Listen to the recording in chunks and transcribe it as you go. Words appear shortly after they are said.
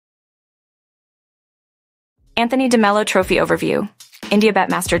Anthony de Mello Trophy Overview.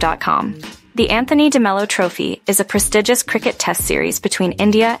 IndiaBetMaster.com. The Anthony de Mello Trophy is a prestigious cricket test series between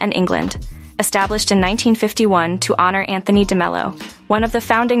India and England, established in 1951 to honor Anthony de Mello, one of the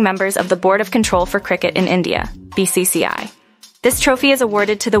founding members of the Board of Control for Cricket in India, BCCI. This trophy is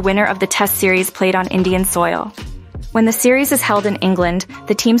awarded to the winner of the test series played on Indian soil. When the series is held in England,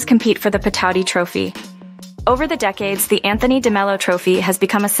 the teams compete for the Pataudy Trophy. Over the decades, the Anthony de Mello Trophy has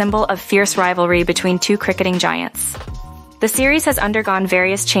become a symbol of fierce rivalry between two cricketing giants. The series has undergone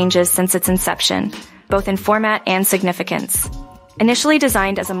various changes since its inception, both in format and significance. Initially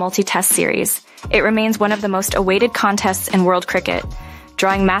designed as a multi-test series, it remains one of the most awaited contests in world cricket,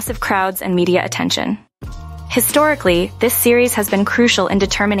 drawing massive crowds and media attention. Historically, this series has been crucial in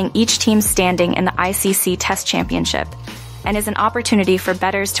determining each team's standing in the ICC Test Championship, and is an opportunity for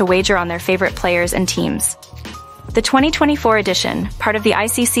bettors to wager on their favorite players and teams. The 2024 edition, part of the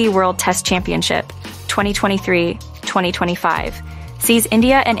ICC World Test Championship 2023-2025, sees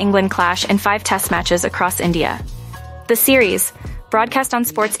India and England clash in 5 test matches across India. The series, broadcast on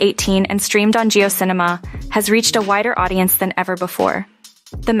Sports 18 and streamed on JioCinema, has reached a wider audience than ever before.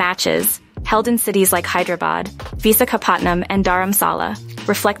 The matches, held in cities like Hyderabad, Visakhapatnam, and Dharamsala,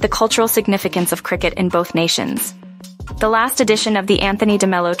 reflect the cultural significance of cricket in both nations. The last edition of the Anthony de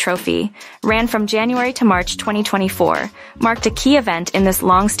Mello Trophy, ran from January to March 2024, marked a key event in this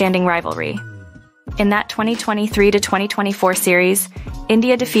long-standing rivalry. In that 2023-2024 series,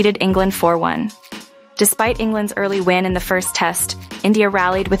 India defeated England 4-1. Despite England's early win in the first test, India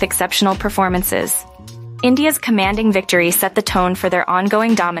rallied with exceptional performances. India's commanding victory set the tone for their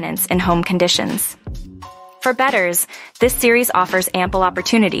ongoing dominance in home conditions. For bettors, this series offers ample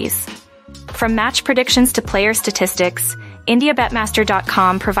opportunities. From match predictions to player statistics,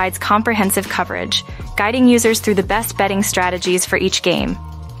 IndiaBetMaster.com provides comprehensive coverage, guiding users through the best betting strategies for each game.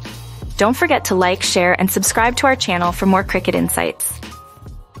 Don't forget to like, share, and subscribe to our channel for more cricket insights.